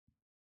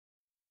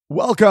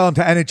Welcome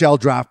to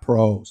NHL Draft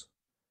Pros.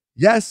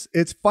 Yes,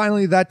 it's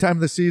finally that time of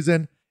the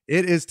season.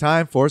 It is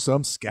time for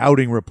some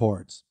scouting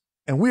reports.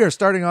 And we are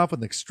starting off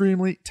with an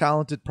extremely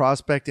talented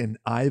prospect in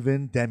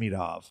Ivan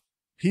Demidov.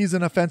 He's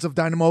an offensive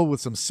dynamo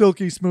with some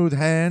silky smooth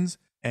hands,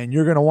 and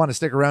you're going to want to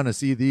stick around to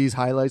see these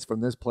highlights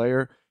from this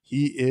player.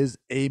 He is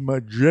a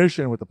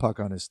magician with the puck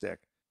on his stick.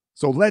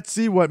 So let's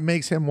see what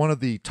makes him one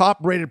of the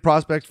top-rated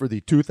prospects for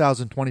the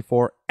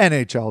 2024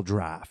 NHL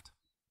Draft.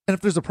 And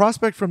if there's a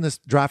prospect from this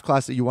draft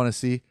class that you want to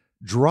see,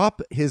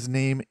 drop his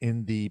name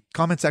in the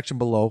comment section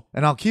below,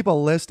 and I'll keep a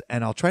list,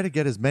 and I'll try to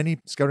get as many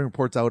scouting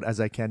reports out as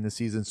I can this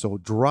season. So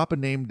drop a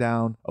name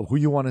down of who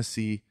you want to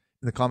see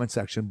in the comment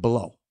section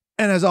below.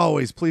 And as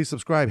always, please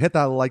subscribe, hit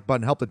that like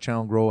button, help the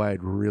channel grow.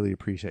 I'd really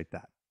appreciate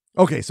that.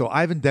 Okay, so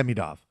Ivan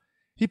Demidov.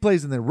 He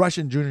plays in the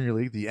Russian Junior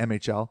League, the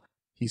MHL.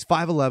 He's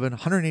 5'11",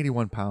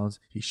 181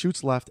 pounds. He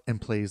shoots left and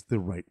plays the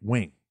right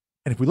wing.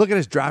 And if we look at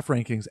his draft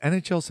rankings,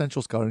 NHL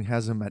Central Scouting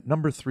has him at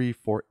number 3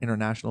 for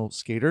international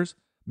skaters,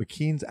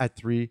 McKeen's at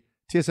 3,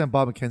 TSN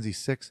Bob McKenzie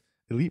 6,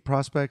 Elite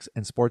Prospects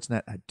and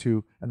Sportsnet at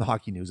 2, and the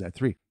Hockey News at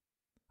 3.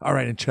 All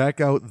right, and check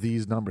out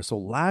these numbers. So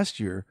last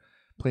year,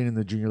 playing in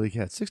the Junior League, he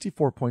had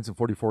 64 points in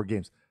 44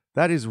 games.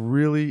 That is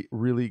really,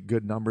 really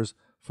good numbers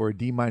for a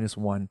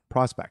D-1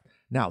 prospect.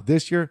 Now,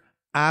 this year,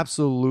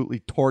 absolutely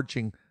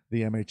torching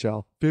the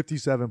MHL,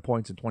 57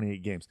 points in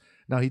 28 games.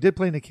 Now, he did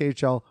play in the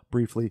KHL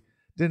briefly,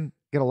 didn't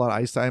get a lot of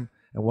ice time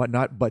and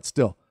whatnot, but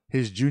still,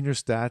 his junior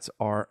stats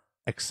are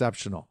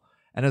exceptional.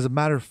 And as a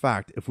matter of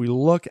fact, if we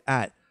look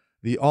at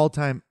the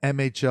all-time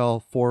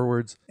MHL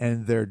forwards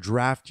and their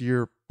draft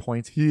year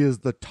points, he is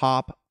the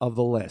top of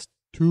the list.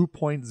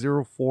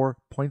 2.04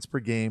 points per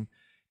game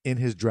in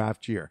his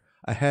draft year,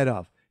 ahead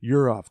of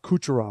Yurov,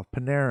 Kucherov,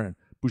 Panarin,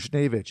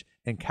 Bushnevich,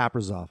 and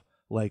Kaprizov.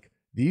 Like,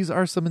 these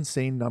are some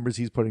insane numbers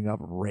he's putting up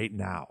right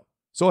now.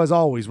 So as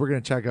always, we're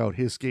going to check out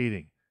his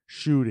skating,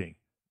 shooting,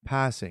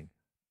 passing,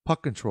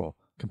 puck control,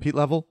 compete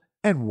level,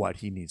 and what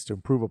he needs to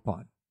improve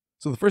upon.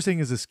 So the first thing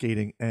is his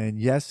skating, and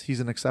yes, he's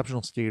an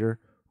exceptional skater,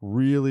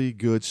 really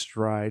good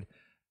stride,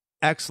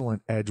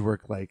 excellent edge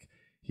work. Like,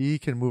 he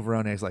can move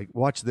around ice. Like,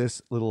 watch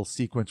this little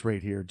sequence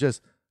right here,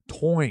 just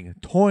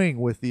toying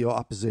with the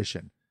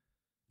opposition,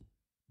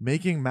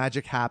 making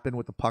magic happen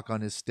with the puck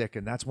on his stick.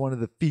 And that's one of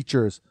the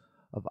features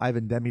of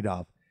Ivan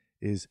Demidov,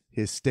 is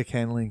his stick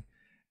handling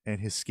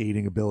and his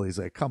skating abilities.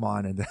 Like, come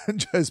on, and then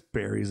just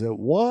buries it.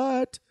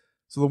 What?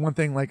 So the one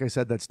thing, like I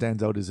said, that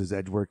stands out is his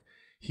edge work.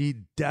 He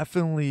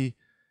definitely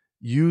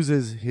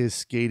uses his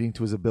skating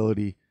to his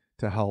ability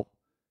to help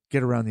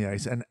get around the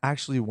ice, and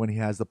actually when he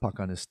has the puck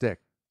on his stick.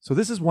 So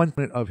this is one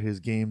point of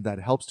his game that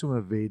helps to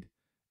evade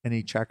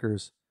any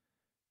checkers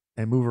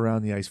and move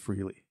around the ice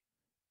freely.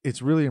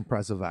 It's really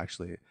impressive,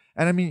 actually.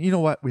 And I mean, you know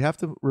what? We have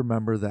to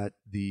remember that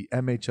the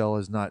MHL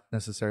is not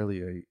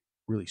necessarily a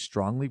really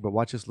strong league, but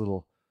watch this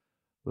little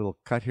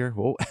cut here.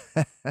 Whoa.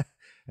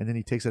 And then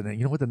he takes it. And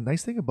you know what? The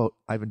nice thing about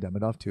Ivan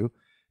Demidov, too,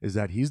 is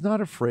that he's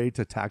not afraid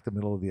to attack the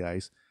middle of the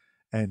ice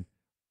and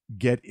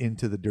get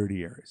into the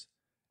dirty areas.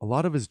 A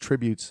lot of his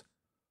tributes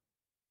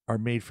are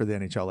made for the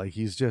NHL. Like,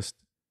 he's just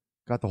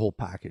got the whole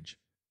package.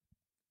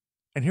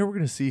 And here we're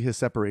going to see his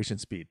separation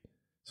speed.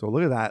 So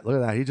look at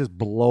that. He just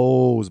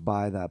blows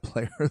by that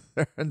player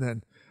there. And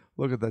then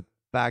look at the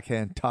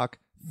backhand tuck.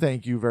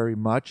 Thank you very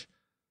much.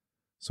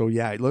 So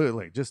yeah, look at,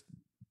 like, just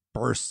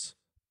bursts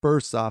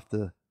off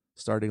the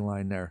starting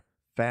line there.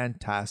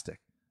 Fantastic.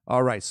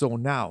 All right, so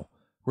now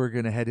we're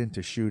going to head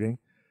into shooting.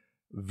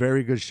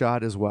 Very good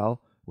shot as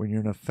well. When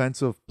you're an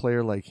offensive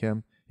player like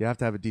him, you have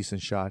to have a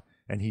decent shot,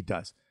 and he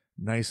does.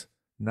 Nice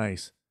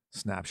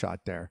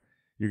snapshot there.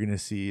 You're going to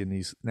see in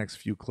these next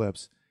few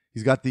clips.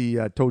 He's got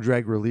the toe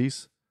drag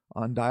release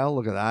on dial.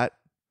 Look at that.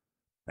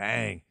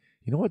 Bang.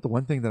 You know what? The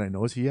one thing that I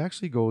know is he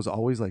actually goes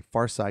always like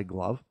far side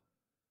glove.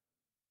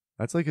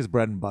 That's like his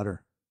bread and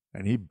butter,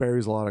 and he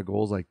buries a lot of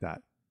goals like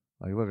that.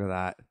 Like, look at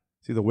that.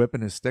 See the whip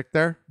in his stick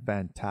there?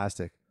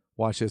 Fantastic.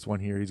 Watch this one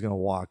here. He's going to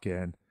walk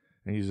in,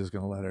 and he's just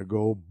going to let it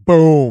go.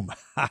 Boom.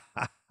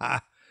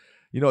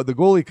 You know, the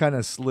goalie kind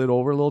of slid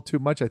over a little too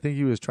much. I think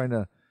he was trying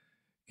to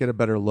get a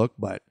better look,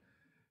 but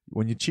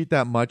when you cheat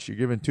that much, you're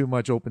giving too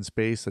much open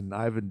space, and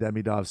Ivan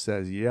Demidov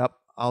says, yep,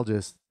 I'll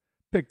just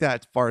pick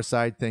that far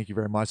side. Thank you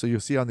very much. So you'll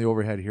see on the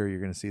overhead here,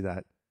 you're going to see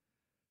that.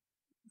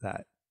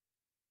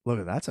 Look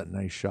at that's a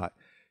nice shot.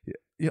 You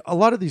know, a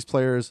lot of these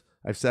players,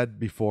 I've said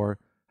before,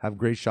 have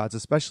great shots,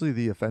 especially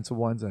the offensive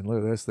ones. And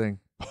look at this thing.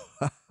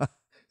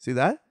 See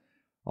that?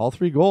 All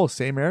 3 goals,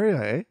 same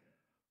area, eh?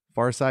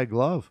 Far side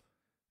glove.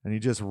 And he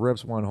just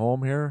rips one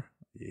home here.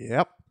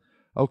 Yep.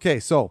 Okay,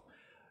 so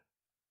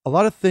a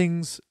lot of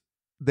things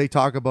they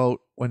talk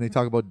about when they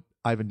talk about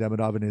Ivan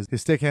Demidov and his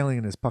stick handling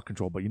and his puck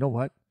control. But you know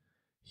what?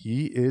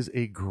 He is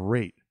a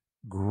great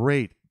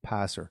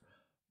passer.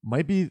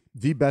 Might be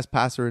the best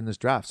passer in this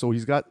draft. So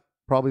he's got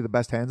probably the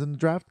best hands in the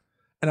draft.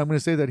 And I'm going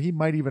to say that he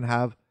might even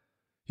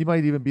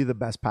be the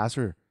best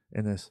passer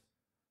in this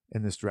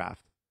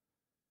draft.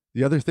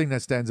 The other thing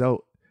that stands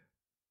out,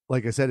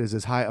 like I said, is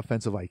his high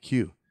offensive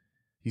IQ.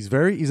 He's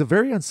a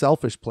very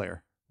unselfish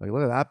player. Like,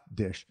 look at that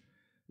dish.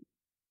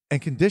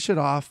 and can dish it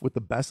off with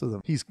the best of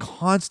them. He's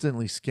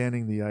constantly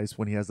scanning the ice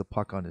when he has the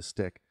puck on his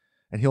stick,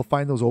 and he'll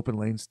find those open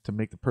lanes to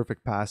make the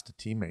perfect pass to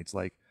teammates.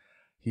 Like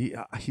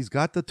he's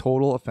got the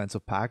total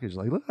offensive package.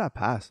 Like, look at that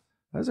pass.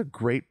 That is a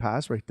great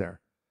pass right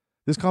there.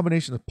 This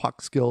combination of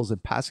puck skills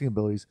and passing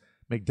abilities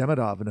make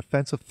Demidov an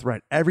offensive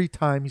threat every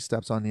time he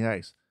steps on the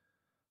ice.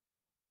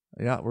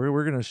 Yeah,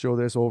 we're going to show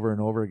this over and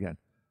over again.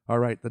 All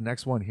right, the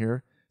next one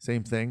here,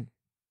 same thing.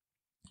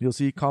 You'll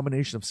see a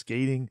combination of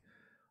skating,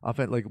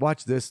 offense. Like,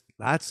 watch this.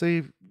 That's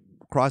a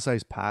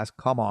cross-ice pass.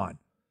 Come on.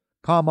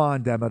 Come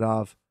on,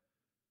 Demidov.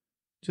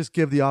 Just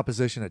give the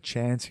opposition a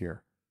chance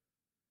here.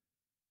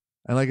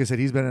 And like I said,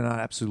 he's been in an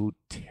absolute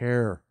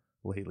tear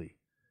lately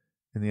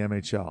in the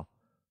NHL.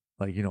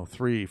 Like,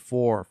 3,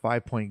 4,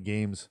 5-point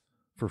games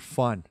for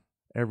fun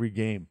every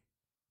game.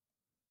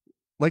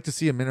 Like to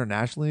see him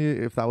internationally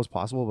if that was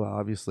possible, but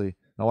obviously.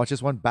 Now watch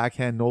this one.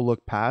 Backhand, no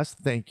look pass.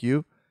 Thank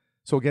you.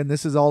 So again,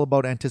 this is all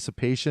about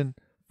anticipation,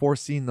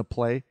 foreseeing the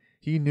play.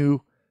 He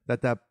knew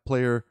that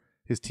player,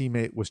 his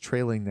teammate, was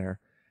trailing there,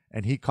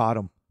 and he caught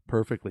him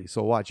perfectly.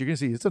 So watch. You can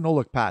see it's a no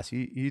look pass.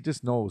 He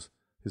just knows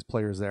his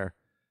player's there.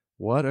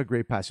 What a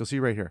great pass. You'll see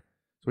right here.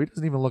 So he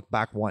doesn't even look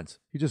back once.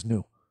 He just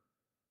knew.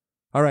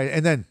 All right,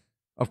 and then,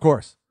 of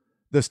course,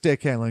 the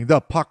stick handling,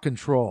 the puck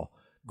control.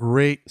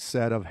 Great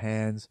set of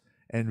hands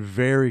and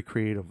very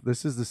creative.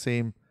 This is the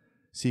same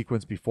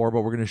sequence before,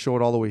 but we're going to show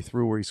it all the way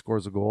through where he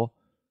scores a goal.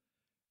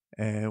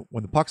 And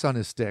when the puck's on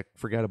his stick,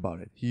 forget about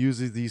it. He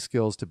uses these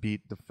skills to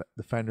beat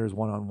defenders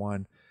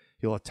one-on-one.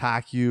 He'll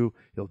attack you.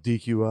 He'll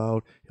deke you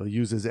out. He'll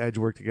use his edge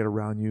work to get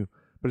around you.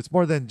 But it's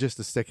more than just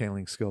the stick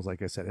handling skills,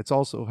 like I said. It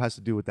also has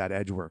to do with that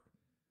edge work.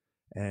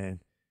 And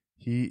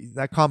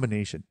that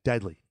combination,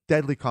 deadly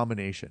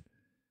combination.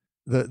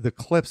 The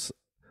clips,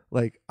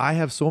 like I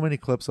have so many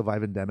clips of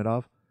Ivan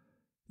Demidov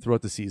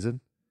throughout the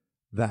season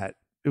that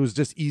it was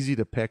just easy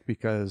to pick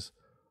because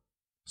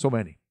so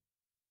many.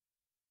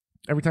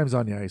 Every time he's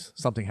on the ice,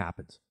 something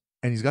happens.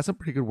 And he's got some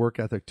pretty good work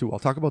ethic too. I'll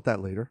talk about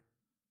that later.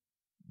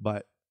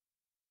 But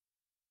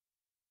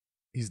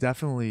he's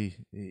definitely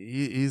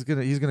he's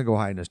gonna go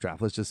high in this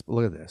draft. Let's just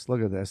look at this.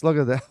 Look at this. Look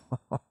at that.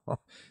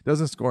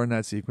 Doesn't score in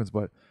that sequence,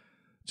 but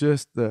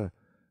just the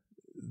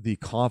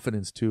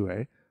confidence too,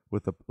 eh?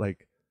 With the look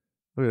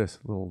at this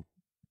little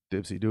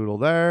dipsy doodle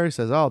there. He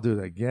says, I'll do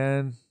it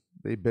again.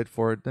 They bid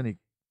for it. Then he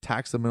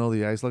tacks the middle of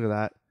the ice. Look at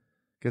that.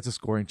 Gets a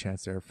scoring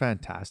chance there.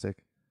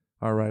 Fantastic.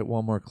 All right,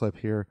 one more clip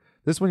here.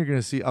 This one you're going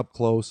to see up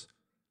close.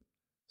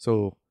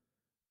 So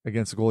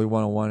against the goalie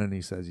 1-on-1, and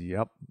he says,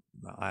 yep,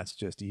 no, that's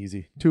just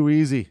easy. Too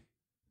easy.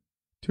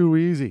 Too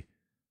easy.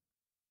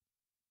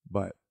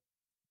 But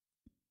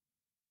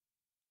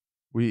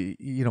he's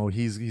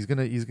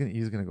gonna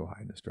go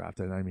high in this draft.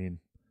 And I mean,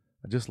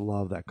 I just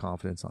love that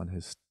confidence on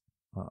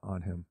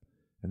him.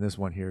 And this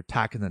one here,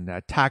 tacking the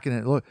net, tacking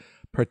it. Look,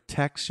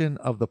 protection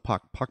of the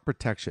puck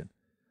protection.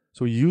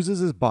 So he uses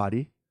his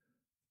body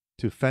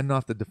to fend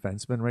off the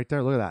defenseman right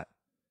there. Look at that.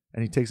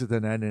 And he takes it to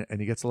the net,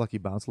 and he gets a lucky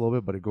bounce a little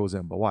bit, but it goes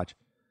in. But watch.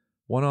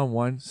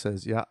 1-on-1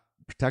 says, yeah,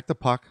 protect the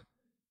puck,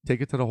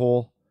 take it to the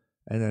hole,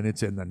 and then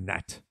it's in the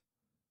net.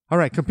 All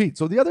right, compete.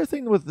 So the other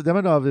thing with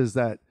Demidov is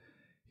that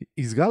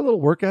he's got a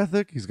little work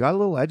ethic. He's got a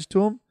little edge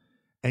to him,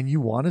 and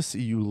you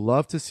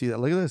love to see that.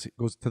 Look at this. It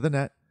goes to the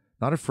net,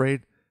 not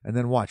afraid. And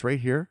then watch right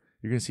here.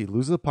 You're going to see he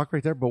loses the puck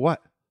right there, but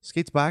what?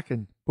 Skates back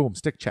and boom,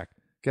 stick check.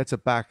 Gets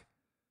it back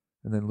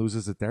and then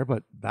loses it there.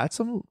 But that's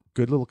some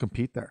good little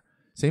compete there.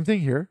 Same thing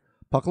here.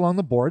 Puck along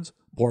the boards,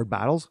 board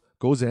battles,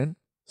 goes in,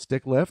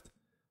 stick lift,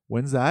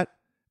 wins that,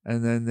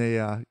 and then they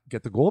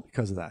get the goal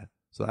because of that.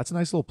 So that's a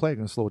nice little play. I'm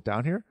going to slow it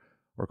down here,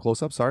 or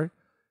close up, sorry.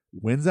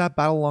 Wins that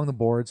battle along the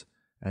boards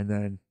and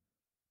then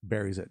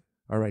buries it.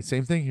 All right,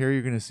 same thing here.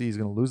 You're going to see he's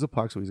going to lose the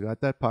puck. So he's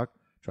got that puck,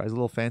 tries a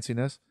little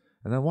fanciness,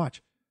 and then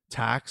watch.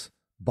 Tacks,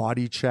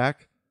 body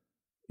check,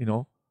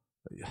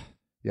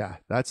 yeah,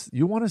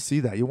 you want to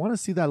see that. You want to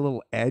see that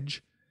little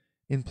edge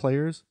in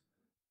players,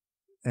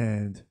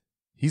 and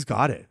he's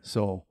got it.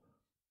 So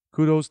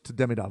kudos to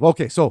Demidov.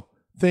 Okay, so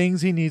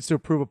things he needs to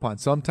improve upon.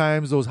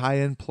 Sometimes those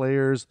high-end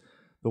players,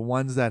 the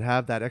ones that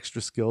have that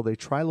extra skill, they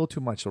try a little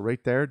too much. So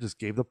right there, just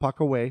gave the puck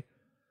away.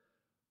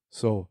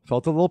 So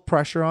felt a little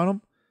pressure on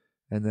him,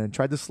 and then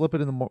tried to slip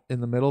it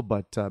in the middle,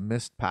 but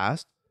missed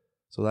past.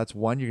 So that's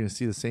one. You're going to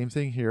see the same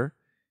thing here.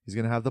 He's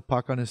going to have the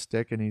puck on his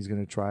stick, and he's going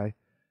to try,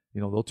 a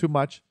little too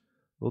much,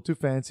 a little too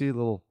fancy, a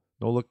little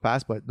no-look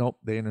pass, but nope,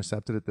 they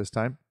intercepted it this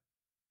time.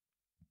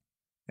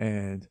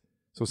 And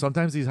so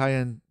sometimes these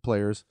high-end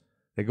players,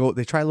 they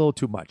try a little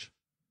too much,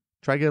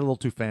 try to get a little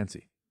too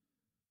fancy.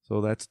 So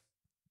that's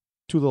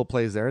two little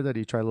plays there that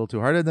he tried a little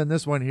too hard. And then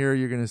this one here,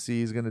 you're going to see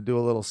he's going to do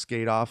a little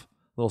skate off,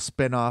 a little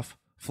spin off,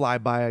 fly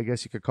by, I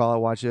guess you could call it.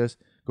 Watch this.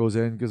 Goes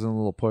in, gives him a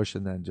little push,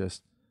 and then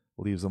just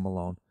leaves him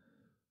alone.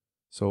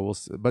 So we'll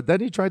see. But then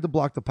he tried to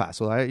block the pass.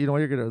 So you're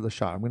going to the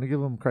shot. I'm going to give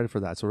him credit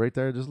for that. So right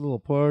there, just a little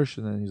push,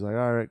 and then he's like,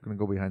 all right, going to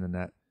go behind the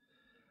net.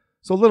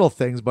 So little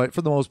things, but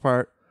for the most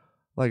part,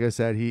 like I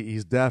said,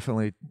 he's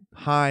definitely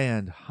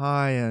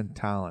high-end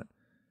talent,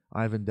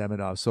 Ivan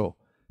Demidov. So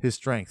his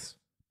strengths,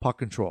 puck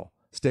control,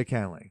 stick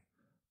handling,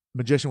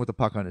 magician with the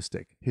puck on his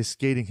stick. His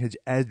skating, his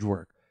edge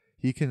work.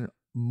 He can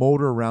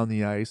motor around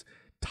the ice,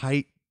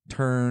 tight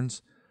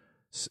turns,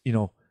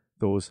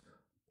 those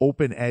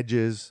open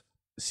edges,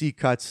 C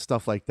cuts,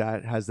 stuff like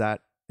that. Has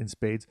that in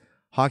spades.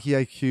 Hockey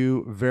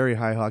IQ, very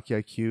high hockey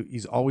IQ.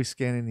 He's always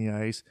scanning the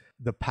ice.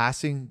 The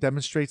passing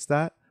demonstrates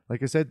that.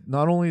 Like I said,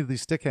 not only the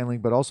stick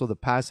handling, but also the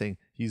passing.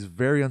 He's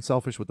very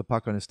unselfish with the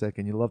puck on his stick,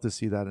 and you love to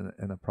see that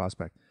in a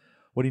prospect.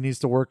 What he needs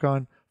to work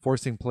on,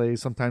 forcing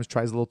plays, sometimes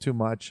tries a little too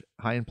much,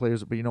 high-end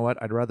players, but you know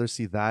what? I'd rather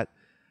see that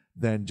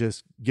than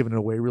just giving it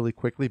away really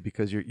quickly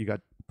because you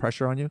got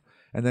pressure on you.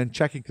 And then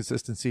checking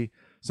consistency.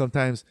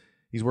 Sometimes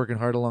he's working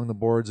hard along the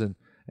boards and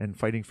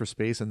fighting for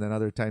space, and then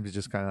other times he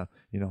just kind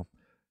of,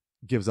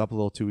 gives up a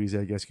little too easy,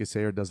 I guess you could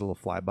say, or does a little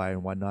flyby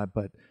and whatnot.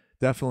 But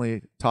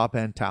definitely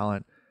top-end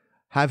talent.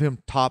 Have him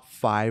top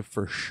 5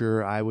 for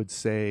sure, I would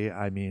say.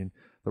 I mean,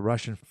 the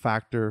Russian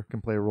factor can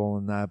play a role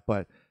in that,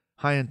 but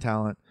high-end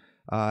talent.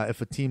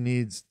 If a team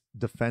needs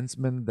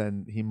defensemen,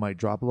 then he might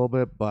drop a little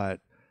bit,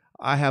 but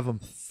I have him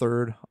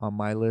 3rd on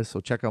my list,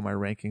 so check out my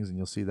rankings and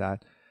you'll see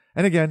that.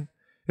 And again,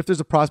 if there's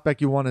a prospect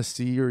you want to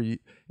see or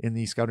in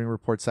the scouting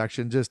report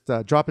section, just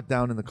drop it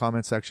down in the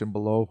comment section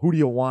below. Who do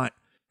you want?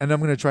 And I'm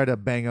going to try to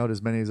bang out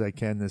as many as I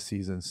can this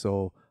season,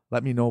 so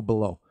let me know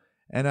below.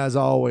 And as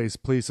always,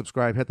 please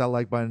subscribe, hit that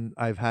like button.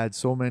 I've had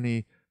so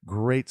many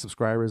great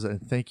subscribers,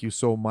 and thank you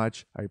so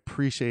much. I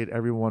appreciate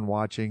everyone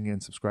watching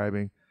and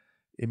subscribing.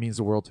 It means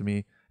the world to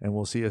me, and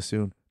we'll see you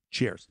soon.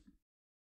 Cheers.